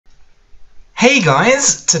Hey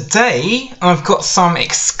guys, today I've got some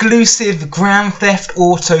exclusive Grand Theft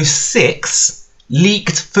Auto 6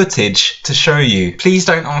 leaked footage to show you. Please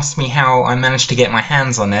don't ask me how I managed to get my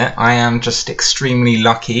hands on it. I am just extremely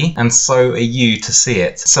lucky, and so are you to see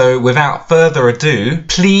it. So without further ado,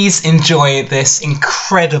 please enjoy this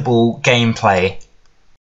incredible gameplay.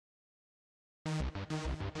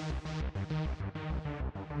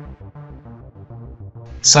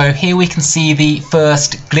 So here we can see the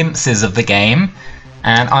first glimpses of the game,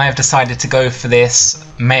 and I have decided to go for this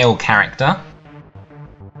male character.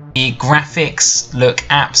 The graphics look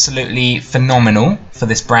absolutely phenomenal for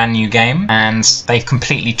this brand new game, and they've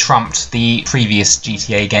completely trumped the previous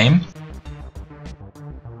GTA game.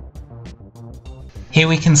 Here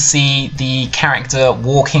we can see the character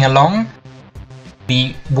walking along.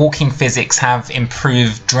 The walking physics have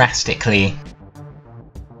improved drastically.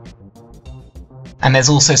 And there's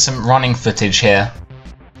also some running footage here.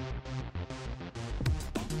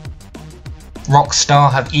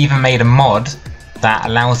 Rockstar have even made a mod that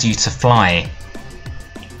allows you to fly.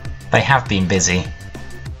 They have been busy.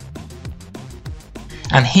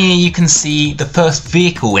 And here you can see the first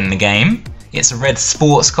vehicle in the game. It's a red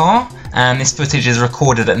sports car, and this footage is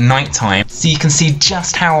recorded at night time, so you can see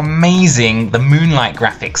just how amazing the moonlight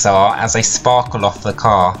graphics are as they sparkle off the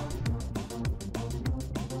car.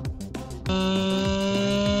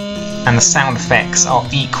 And the sound effects are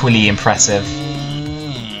equally impressive.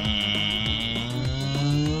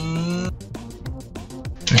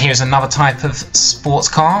 And here's another type of sports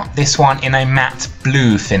car, this one in a matte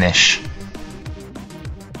blue finish.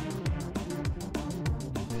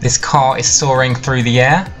 This car is soaring through the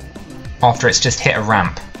air after it's just hit a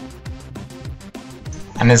ramp.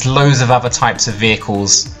 And there's loads of other types of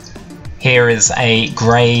vehicles. Here is a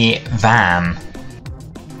grey van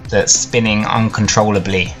that's spinning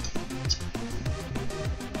uncontrollably.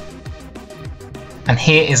 And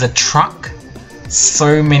here is a truck.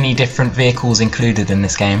 So many different vehicles included in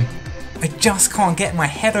this game. I just can't get my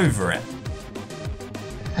head over it.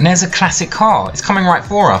 And there's a classic car. It's coming right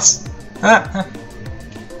for us. Oh,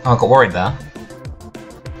 I got worried there.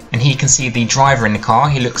 And here you can see the driver in the car.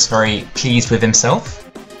 He looks very pleased with himself.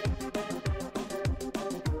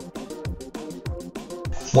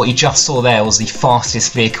 What you just saw there was the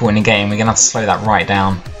fastest vehicle in the game. We're going to have to slow that right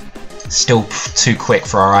down. Still too quick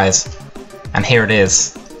for our eyes. And here it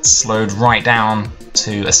is, slowed right down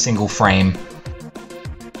to a single frame.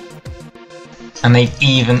 And they've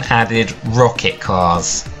even added rocket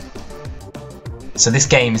cars. So this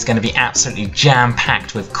game is going to be absolutely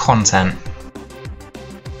jam-packed with content.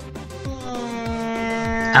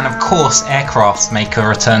 And of course, aircrafts make a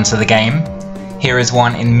return to the game. Here is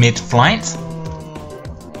one in mid-flight.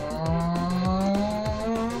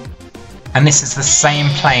 And this is the same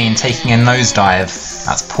plane taking a nosedive.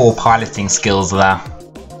 That's poor piloting skills there.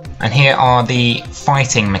 And here are the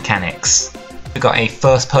fighting mechanics. We've got a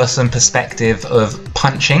first-person perspective of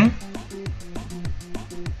punching.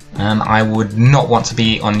 And I would not want to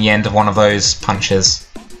be on the end of one of those punches.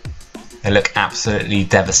 They look absolutely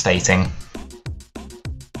devastating.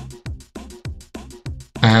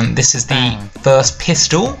 And this is the first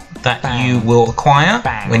pistol that you will acquire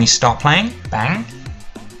when you start playing. Bang.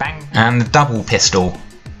 Bang. And the double pistol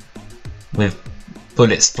with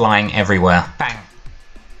bullets flying everywhere. Bang,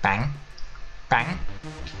 bang, bang,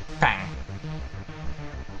 bang,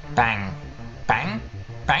 bang, bang,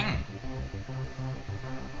 bang.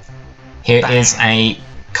 Here is a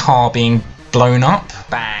car being blown up.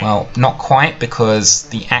 Bang. Well, not quite, because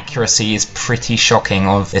the accuracy is pretty shocking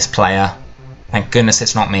of this player. Thank goodness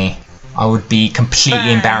it's not me. I would be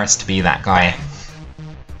completely embarrassed to be that guy.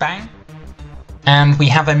 Bang. And we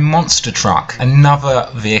have a monster truck, another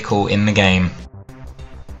vehicle in the game.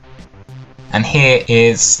 And here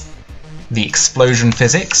is the explosion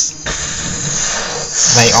physics.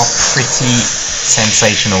 They are pretty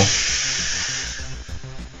sensational.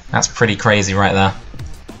 That's pretty crazy right there.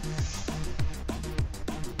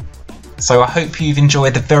 So I hope you've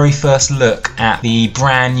enjoyed the very first look at the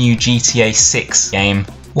brand new GTA 6 game.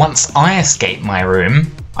 Once I escape my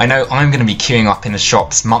room, I know I'm going to be queuing up in the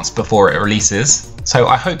shops months before it releases. So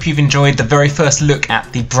I hope you've enjoyed the very first look at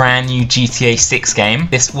the brand new GTA 6 game.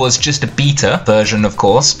 This was just a beta version, of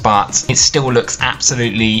course, but it still looks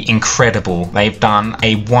absolutely incredible. They've done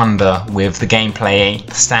a wonder with the gameplay,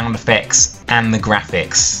 the sound effects, and the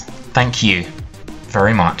graphics. Thank you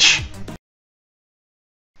very much.